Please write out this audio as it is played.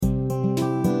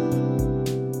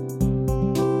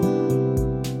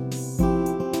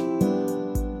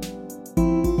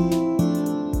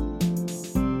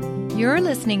You're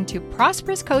listening to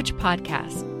Prosperous Coach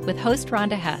Podcast with host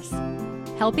Rhonda Hess,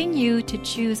 helping you to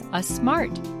choose a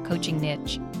smart coaching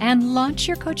niche and launch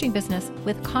your coaching business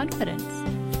with confidence.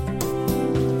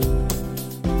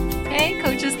 Hey,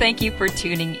 coaches, thank you for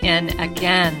tuning in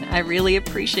again. I really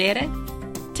appreciate it.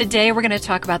 Today, we're going to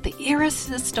talk about the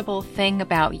irresistible thing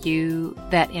about you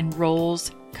that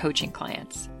enrolls coaching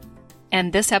clients.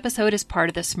 And this episode is part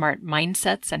of the Smart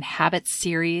Mindsets and Habits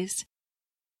series.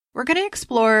 We're going to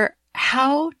explore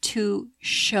how to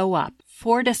show up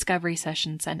for discovery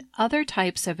sessions and other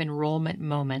types of enrollment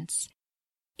moments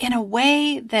in a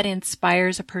way that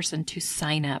inspires a person to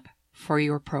sign up for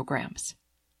your programs.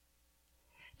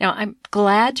 Now, I'm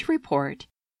glad to report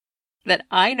that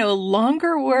I no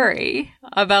longer worry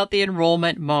about the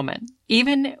enrollment moment,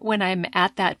 even when I'm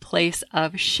at that place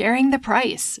of sharing the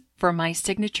price for my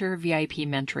signature VIP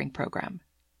mentoring program.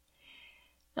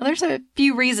 Now, there's a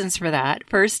few reasons for that.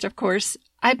 First, of course,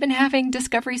 I've been having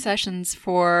discovery sessions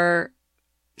for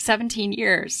 17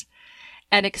 years,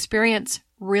 and experience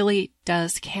really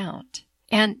does count.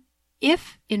 And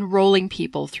if enrolling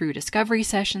people through discovery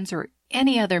sessions or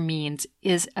any other means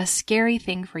is a scary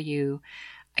thing for you,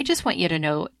 I just want you to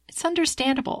know it's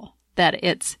understandable that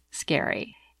it's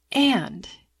scary. And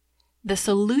the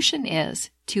solution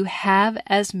is to have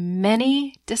as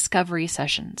many discovery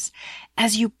sessions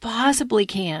as you possibly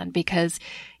can, because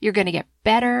you're going to get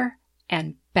better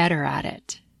and better at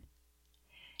it.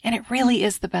 And it really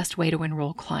is the best way to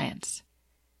enroll clients.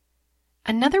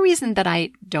 Another reason that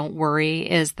I don't worry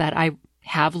is that I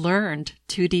have learned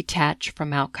to detach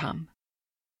from outcome.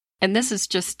 And this is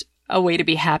just a way to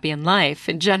be happy in life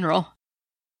in general.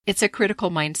 It's a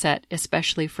critical mindset,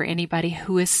 especially for anybody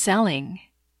who is selling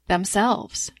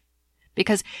themselves.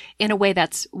 Because in a way,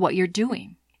 that's what you're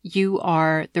doing. You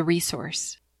are the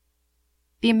resource.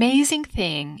 The amazing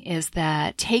thing is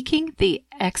that taking the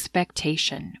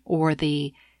expectation or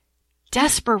the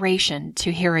desperation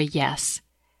to hear a yes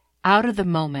out of the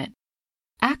moment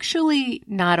actually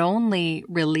not only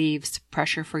relieves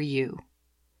pressure for you,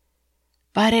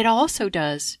 but it also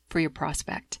does for your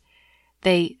prospect.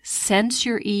 They sense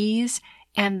your ease,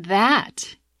 and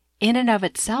that in and of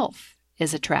itself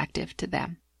is attractive to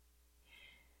them.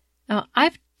 Now,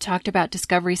 I've talked about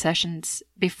discovery sessions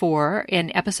before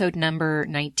in episode number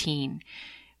 19,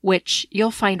 which you'll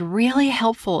find really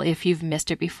helpful if you've missed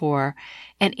it before.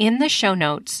 And in the show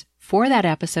notes for that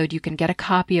episode, you can get a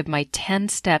copy of my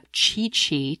 10-step cheat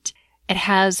sheet. It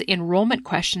has enrollment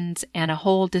questions and a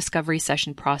whole discovery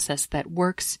session process that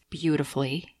works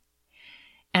beautifully.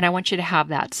 And I want you to have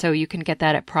that, so you can get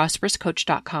that at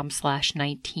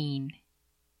prosperouscoach.com/19.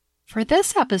 For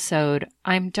this episode,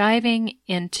 I'm diving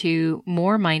into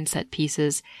more mindset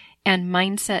pieces, and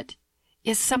mindset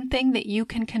is something that you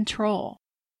can control.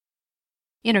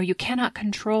 You cannot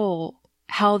control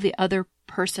how the other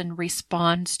person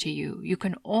responds to you. You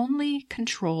can only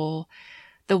control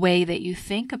the way that you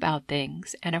think about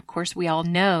things. And of course, we all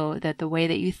know that the way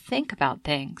that you think about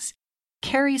things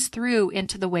carries through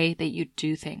into the way that you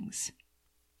do things.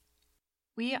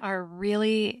 We are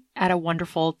really at a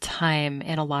wonderful time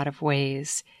in a lot of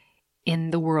ways in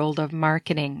the world of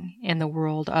marketing, in the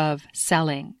world of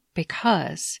selling,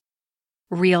 because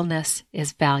realness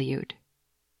is valued.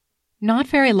 Not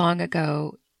very long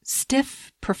ago,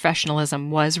 stiff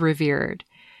professionalism was revered.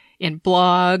 In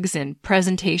blogs and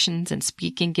presentations and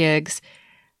speaking gigs,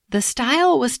 the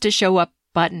style was to show up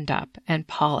buttoned up and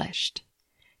polished.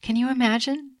 Can you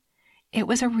imagine? It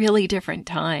was a really different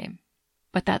time.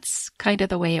 But that's kind of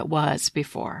the way it was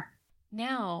before.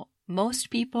 Now, most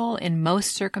people in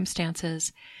most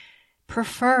circumstances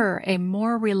prefer a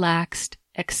more relaxed,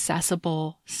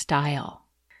 accessible style.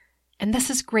 And this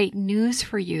is great news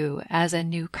for you as a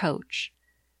new coach.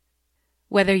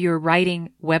 Whether you're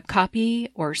writing web copy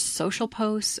or social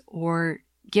posts or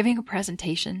giving a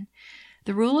presentation,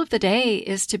 the rule of the day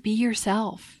is to be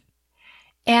yourself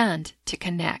and to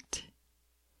connect.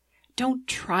 Don't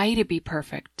try to be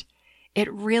perfect. It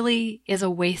really is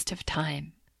a waste of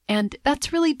time. And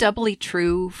that's really doubly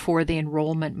true for the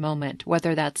enrollment moment,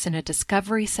 whether that's in a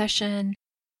discovery session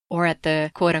or at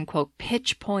the quote-unquote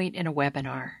pitch point in a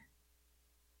webinar.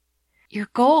 Your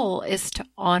goal is to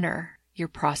honor your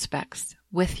prospects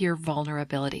with your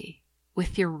vulnerability,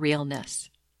 with your realness.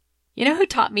 You know who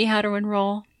taught me how to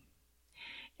enroll?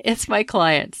 It's my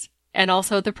clients and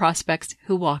also the prospects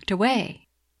who walked away.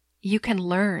 You can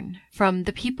learn from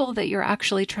the people that you're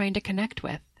actually trying to connect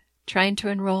with, trying to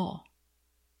enroll.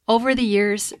 Over the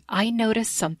years, I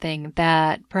noticed something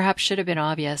that perhaps should have been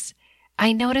obvious.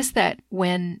 I noticed that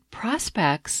when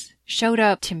prospects showed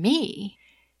up to me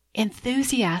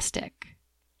enthusiastic,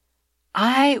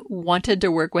 I wanted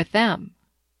to work with them.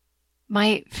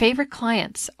 My favorite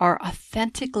clients are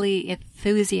authentically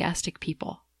enthusiastic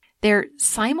people. They're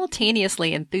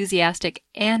simultaneously enthusiastic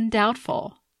and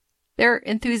doubtful. They're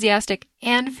enthusiastic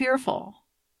and fearful.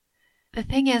 The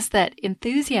thing is that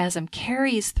enthusiasm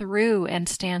carries through and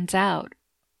stands out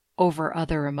over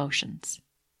other emotions.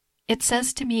 It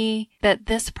says to me that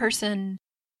this person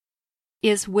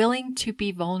is willing to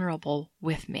be vulnerable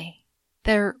with me.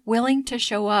 They're willing to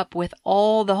show up with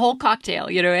the whole cocktail,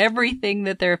 everything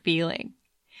that they're feeling.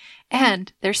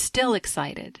 And they're still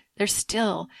excited. They're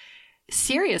still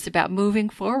serious about moving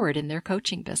forward in their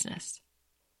coaching business.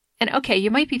 And okay, you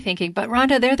might be thinking, but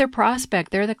Rhonda, they're the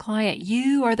prospect, they're the client.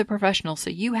 You are the professional, so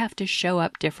you have to show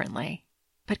up differently.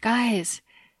 But guys,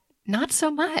 not so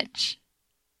much.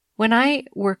 When I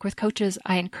work with coaches,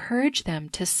 I encourage them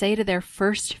to say to their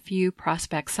first few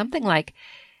prospects something like,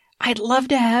 I'd love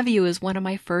to have you as one of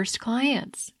my first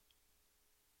clients.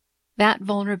 That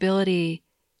vulnerability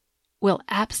will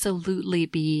absolutely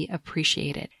be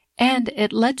appreciated. And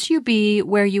it lets you be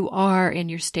where you are in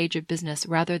your stage of business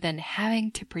rather than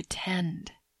having to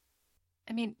pretend.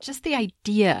 I mean, just the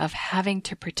idea of having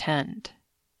to pretend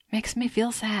makes me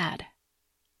feel sad.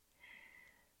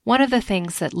 One of the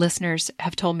things that listeners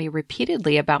have told me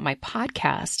repeatedly about my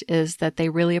podcast is that they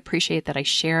really appreciate that I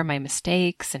share my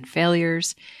mistakes and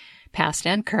failures, past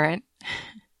and current.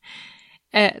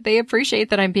 They appreciate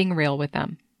that I'm being real with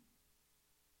them.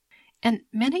 And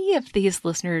many of these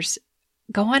listeners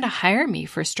go on to hire me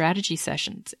for strategy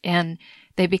sessions, and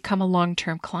they become a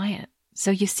long-term client. So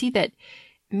you see that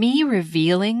me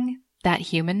revealing that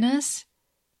humanness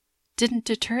didn't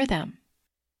deter them.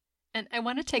 And I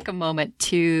want to take a moment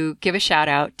to give a shout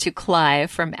out to Clive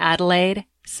from Adelaide,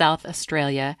 South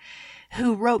Australia,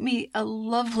 who wrote me a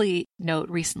lovely note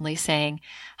recently saying,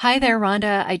 "Hi there,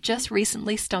 Rhonda. I just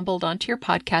recently stumbled onto your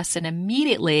podcast and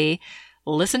immediately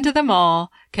listened to them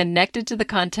all, connected to the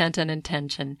content and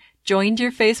intention, joined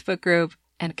your Facebook group,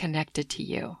 and connected to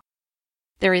you.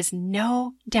 There is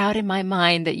no doubt in my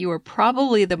mind that you are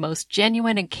probably the most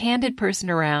genuine and candid person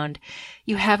around.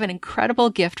 You have an incredible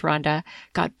gift, Rhonda.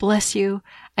 God bless you.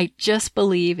 I just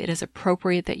believe it is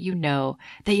appropriate that you know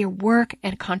that your work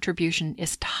and contribution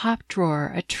is top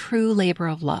drawer, a true labor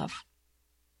of love."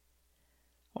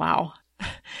 Wow.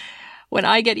 When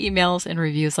I get emails and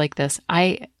reviews like this,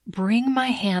 I bring my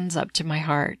hands up to my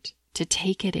heart to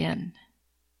take it in.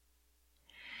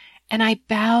 And I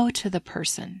bow to the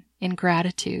person in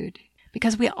gratitude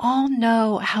because we all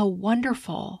know how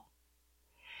wonderful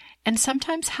and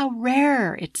sometimes how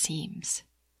rare it seems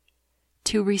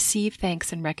to receive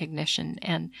thanks and recognition,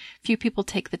 and few people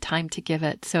take the time to give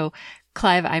it. So,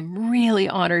 Clive, I'm really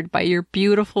honored by your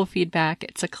beautiful feedback.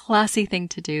 It's a classy thing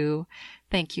to do.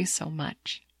 Thank you so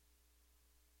much.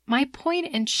 My point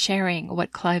in sharing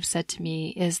what Clive said to me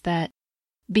is that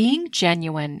being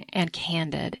genuine and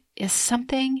candid is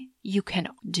something you can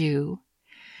do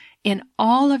in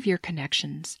all of your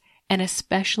connections, and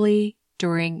especially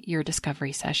during your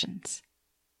discovery sessions.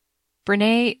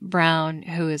 Brené Brown,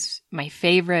 who is my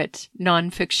favorite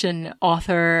nonfiction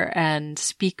author and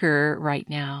speaker right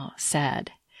now,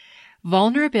 said,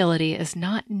 "Vulnerability is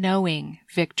not knowing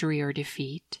victory or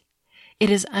defeat. It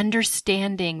is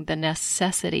understanding the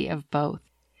necessity of both.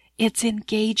 It's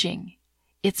engaging.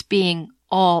 It's being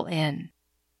all in."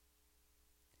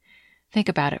 Think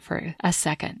about it for a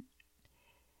second.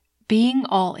 Being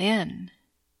all in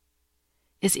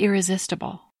is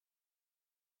irresistible.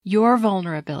 Your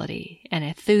vulnerability and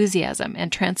enthusiasm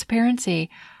and transparency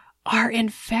are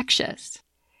infectious,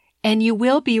 and you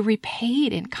will be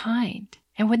repaid in kind.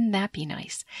 And wouldn't that be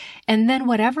nice? And then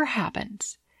whatever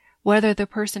happens, whether the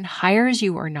person hires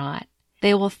you or not,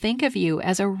 they will think of you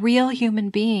as a real human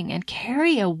being and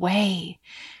carry away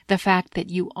the fact that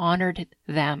you honored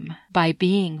them by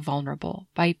being vulnerable,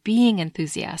 by being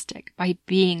enthusiastic, by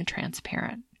being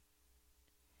transparent.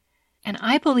 And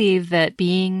I believe that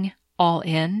being all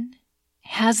in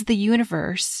has the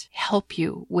universe help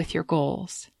you with your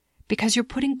goals because you're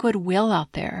putting goodwill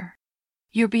out there.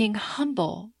 You're being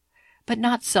humble, but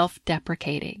not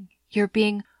self-deprecating. You're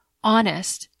being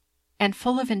honest and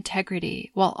full of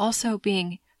integrity while also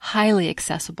being highly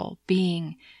accessible,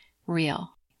 being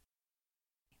real.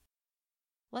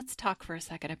 Let's talk for a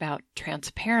second about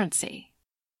transparency.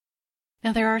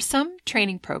 Now, there are some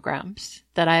training programs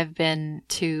that I've been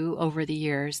to over the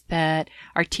years that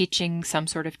are teaching some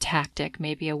sort of tactic,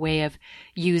 maybe a way of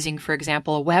using, for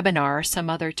example, a webinar or some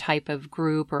other type of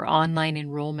group or online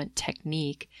enrollment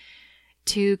technique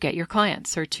to get your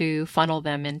clients or to funnel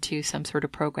them into some sort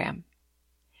of program.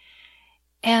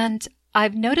 And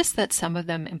I've noticed that some of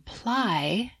them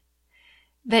imply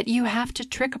that you have to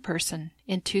trick a person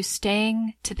into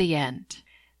staying to the end,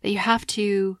 that you have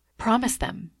to promise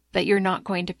them that you're not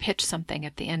going to pitch something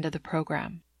at the end of the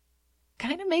program.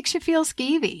 Kind of makes you feel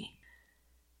skeevy.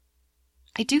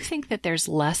 I do think that there's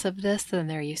less of this than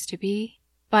there used to be,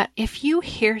 but if you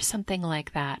hear something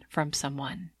like that from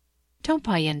someone, don't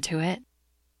buy into it.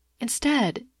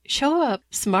 Instead, show up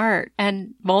smart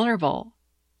and vulnerable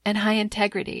and high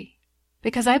integrity.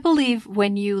 Because I believe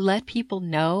when you let people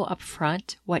know up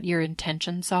front what your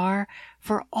intentions are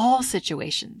for all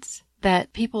situations,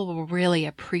 that people will really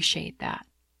appreciate that.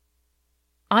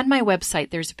 On my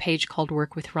website, there's a page called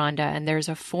Work with Rhonda, and there's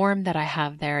a form that I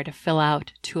have there to fill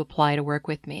out to apply to work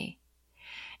with me.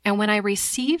 And when I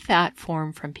receive that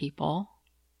form from people,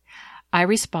 I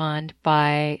respond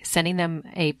by sending them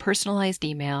a personalized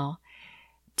email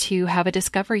to have a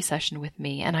discovery session with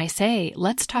me. And I say,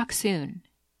 let's talk soon.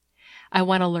 I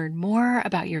want to learn more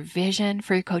about your vision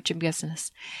for your coaching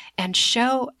business and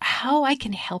show how I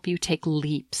can help you take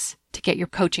leaps to get your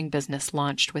coaching business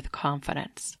launched with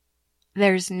confidence.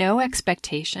 There's no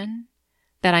expectation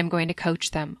that I'm going to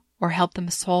coach them or help them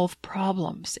solve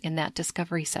problems in that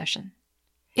discovery session.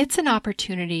 It's an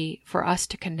opportunity for us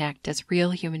to connect as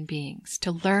real human beings,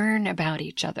 to learn about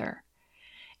each other,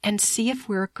 and see if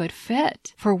we're a good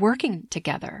fit for working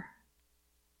together.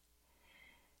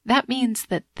 That means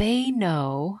that they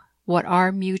know what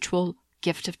our mutual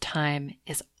gift of time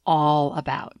is all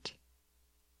about.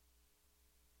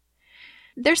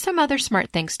 There's some other smart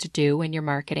things to do when you're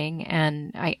marketing,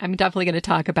 and I'm definitely going to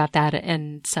talk about that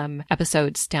in some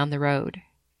episodes down the road.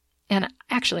 And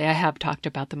actually, I have talked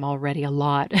about them already a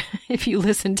lot. If you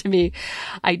listen to me,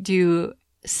 I do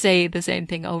say the same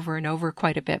thing over and over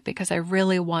quite a bit because I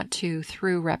really want to,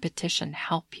 through repetition,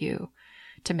 help you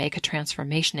to make a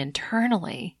transformation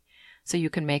internally so you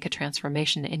can make a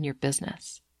transformation in your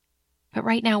business. But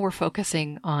right now we're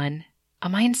focusing on a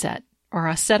mindset or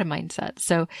a set of mindsets.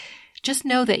 So just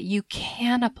know that you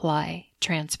can apply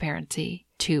transparency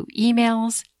to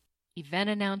emails, event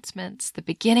announcements, the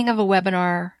beginning of a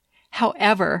webinar,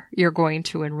 however you're going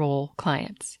to enroll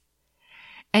clients.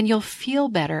 And you'll feel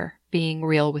better being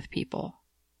real with people.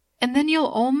 And then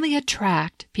you'll only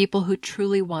attract people who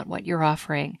truly want what you're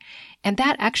offering. And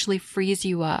that actually frees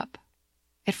you up.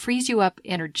 It frees you up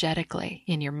energetically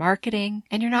in your marketing,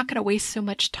 and you're not going to waste so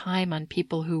much time on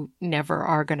people who never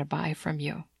are going to buy from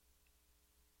you.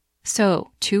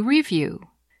 So, to review,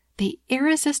 the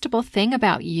irresistible thing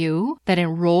about you that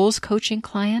enrolls coaching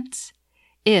clients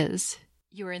is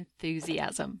your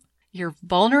enthusiasm, your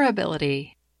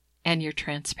vulnerability, and your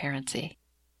transparency.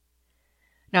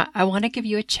 Now, I want to give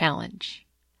you a challenge.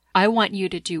 I want you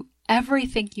to do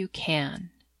everything you can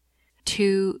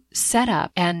to set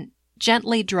up and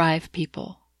gently drive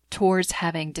people towards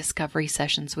having discovery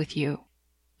sessions with you.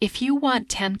 If you want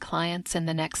 10 clients in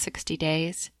the next 60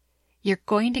 days, you're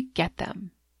going to get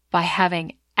them by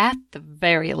having, at the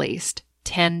very least,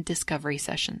 10 discovery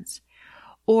sessions,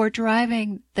 or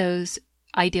driving those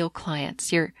ideal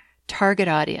clients, your target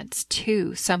audience,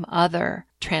 to some other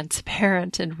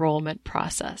transparent enrollment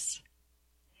process.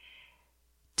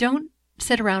 Don't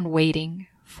sit around waiting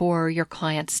for your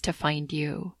clients to find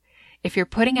you. If you're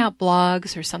putting out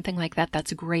blogs or something like that,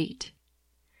 that's great.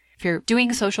 If you're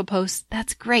doing social posts,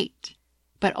 that's great.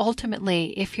 But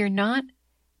ultimately, if you're not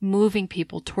moving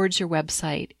people towards your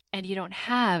website and you don't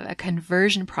have a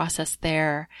conversion process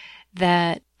there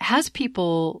that has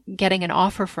people getting an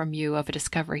offer from you of a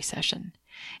discovery session.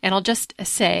 And I'll just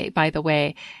say, by the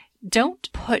way,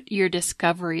 don't put your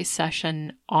discovery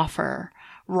session offer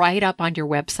right up on your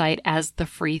website as the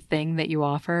free thing that you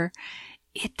offer.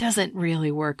 It doesn't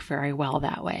really work very well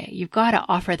that way. You've got to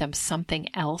offer them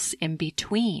something else in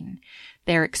between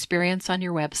their experience on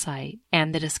your website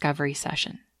and the discovery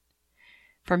session.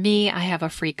 For me, I have a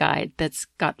free guide that's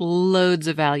got loads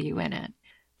of value in it.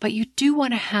 But you do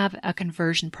want to have a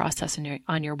conversion process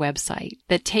on your website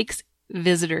that takes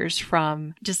visitors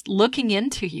from just looking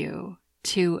into you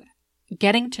to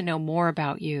getting to know more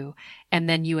about you, and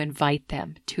then you invite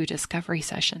them to a discovery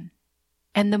session.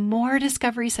 And the more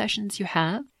discovery sessions you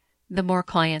have, the more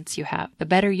clients you have, the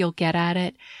better you'll get at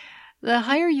it, the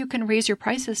higher you can raise your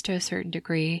prices to a certain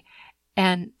degree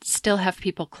and still have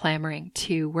people clamoring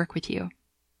to work with you.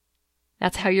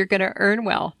 That's how you're going to earn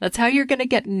well. That's how you're going to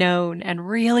get known and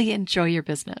really enjoy your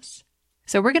business.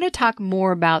 So we're going to talk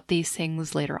more about these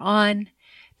things later on.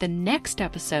 The next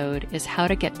episode is how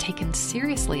to get taken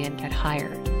seriously and get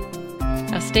hired.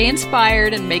 Now stay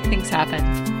inspired and make things happen.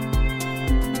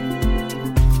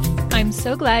 I'm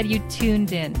so glad you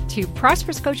tuned in to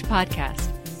Prosperous Coach Podcast.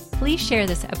 Please share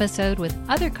this episode with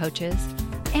other coaches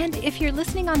And if you're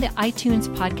listening on the iTunes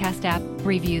podcast app,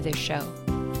 review this show.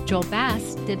 Joel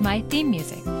Bass did my theme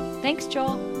music. Thanks,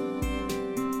 Joel.